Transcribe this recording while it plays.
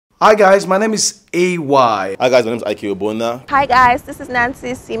Hi guys, my name is AY. Hi guys, my name is Ike Obona. Hi guys, this is Nancy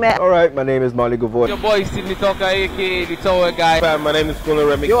Isime. Alright, my name is Molly Govord. Your boy Steve Talker, aka the Tower Guy. My name is Kolo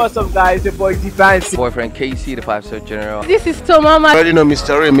Remy. Yo, what's up guys, your boy D-Fancy. Boyfriend KC, the 5-star general. This is Tomama. I already know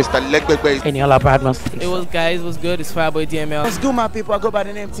Mr. Ray, Mr. Lekbekbe. Eniola Badman. It was guys, what's good? It's Fireboy DML. What's good, my people? I go by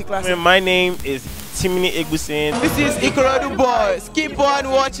the name T Class. My name is Timini Egbuson. This is Ikorodu Boys. Keep on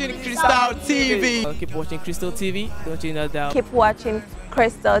watching Krystal TV. Keep watching Krystal TV. Don't change that down. Keep watching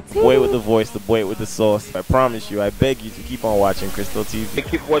Krystal TV. Boy with the voice, the boy with the sauce. I promise you, I beg you to keep on watching Krystal TV.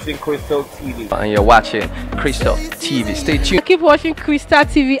 Keep watching Krystal TV. And you're watching Krystal TV. Stay tuned. Keep watching Krystal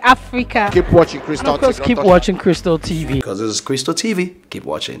TV Africa. Keep watching Krystal TV. Keep watching Krystal TV. Because this is Krystal TV. Keep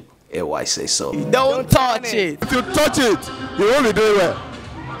watching. AY say so. Don't touch it. If you touch it, you only do it.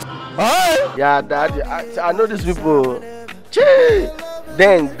 Alright? Yeah, Dad, I know these people. Chee!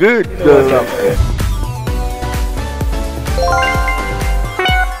 Then good.